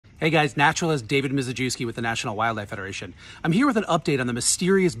Hey guys, Naturalist David Mizajewski with the National Wildlife Federation. I'm here with an update on the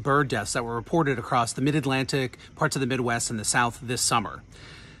mysterious bird deaths that were reported across the Mid-Atlantic, parts of the Midwest, and the South this summer.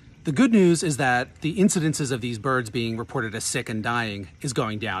 The good news is that the incidences of these birds being reported as sick and dying is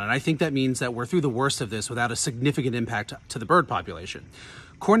going down, and I think that means that we're through the worst of this without a significant impact to the bird population.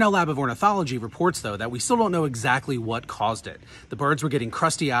 Cornell Lab of Ornithology reports, though, that we still don't know exactly what caused it. The birds were getting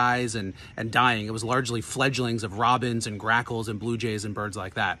crusty eyes and dying. It was largely fledglings of robins and grackles and blue jays and birds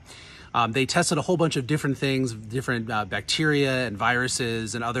like that. They tested a whole bunch of different things, different bacteria and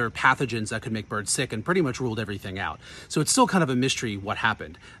viruses and other pathogens that could make birds sick, and pretty much ruled everything out. So it's still kind of a mystery what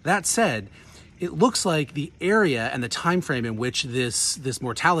happened. That said, it looks like the area and the time frame in which this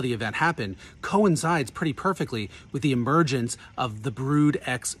mortality event happened coincides pretty perfectly with the emergence of the brood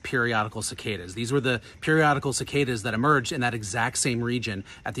X periodical cicadas. These were the periodical cicadas that emerged in that exact same region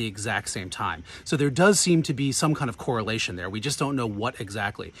at the exact same time. So there does seem to be some kind of correlation there. We just don't know what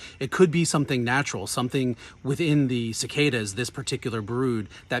exactly. It could be something natural, something within the cicadas, this particular brood,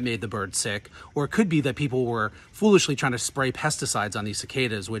 that made the bird sick, or it could be that people were foolishly trying to spray pesticides on these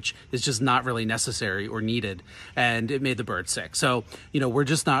cicadas, which is just not really necessary or needed, and it made the bird sick. So, we're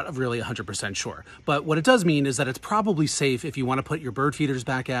just not really 100% sure. But what it does mean is that it's probably safe if you want to put your bird feeders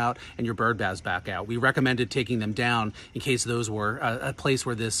back out and your bird baths back out. We recommended taking them down in case those were a place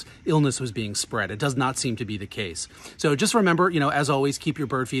where this illness was being spread. It does not seem to be the case. So just remember, as always, keep your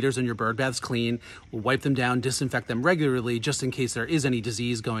bird feeders and your bird baths clean. We'll wipe them down, disinfect them regularly, just in case there is any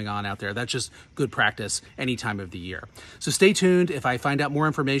disease going on out there. That's just good practice any time of the year. So stay tuned. If I find out more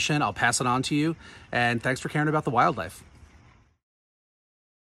information, I'll pass it on to you. And thanks for caring about the wildlife.